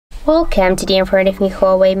Welcome to the in front of me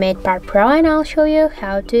Huawei MatePad Pro, and I'll show you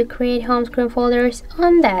how to create home screen folders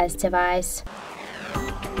on this device.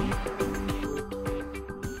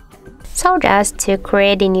 So just to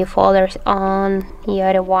create the new folders on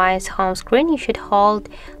your device home screen, you should hold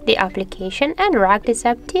the application and drag this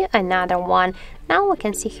up to another one. Now we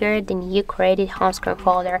can see here the new created home screen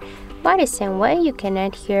folder. By the same way, you can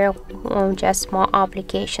add here just small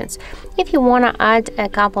applications. If you want to add a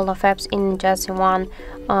couple of apps in just one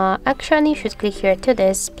action, you should click here to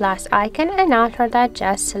this plus icon, and after that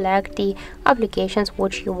just select the applications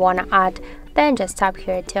which you want to add. Then just tap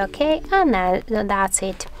here to OK, and that's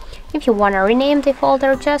it. If you want to rename the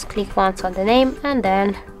folder, just click once on the name and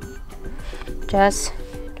then just,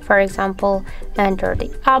 for example, enter the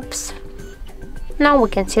apps. Now we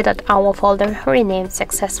can see that our folder renamed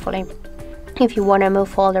successfully. If you want to move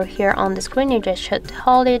folder here on the screen, you just should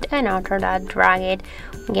hold it and after that drag it.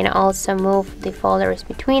 We can also move the folders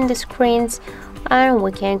between the screens, and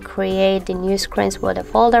we can create the new screens with the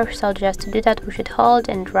folder. So just to do that, we should hold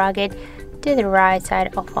and drag it to the right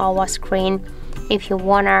side of our screen. If you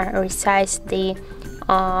want to resize the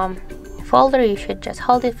folder, you should just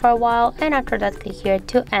hold it for a while and after that click here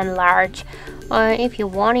to enlarge. If you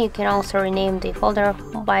want, you can also rename the folder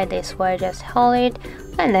by this way. Just hold it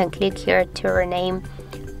and then click here to rename.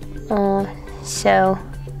 So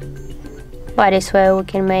by this way we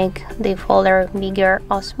can make the folder bigger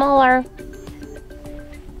or smaller.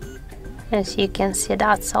 As you can see,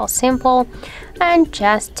 that's so simple. And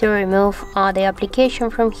just to remove the application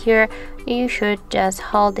from here, you should just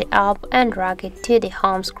hold the app and drag it to the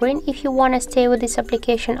home screen if you want to stay with this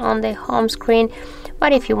application on the home screen.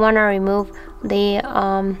 But if you want to remove the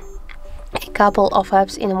a couple of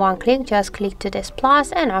apps in one click, just click to this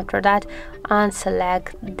plus and after that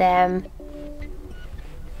unselect them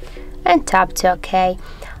and tap to OK.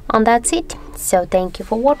 And that's it. So thank you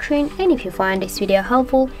for watching, and if you find this video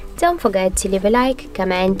helpful, don't forget to leave a like,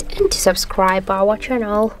 comment and to subscribe our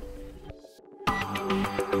channel.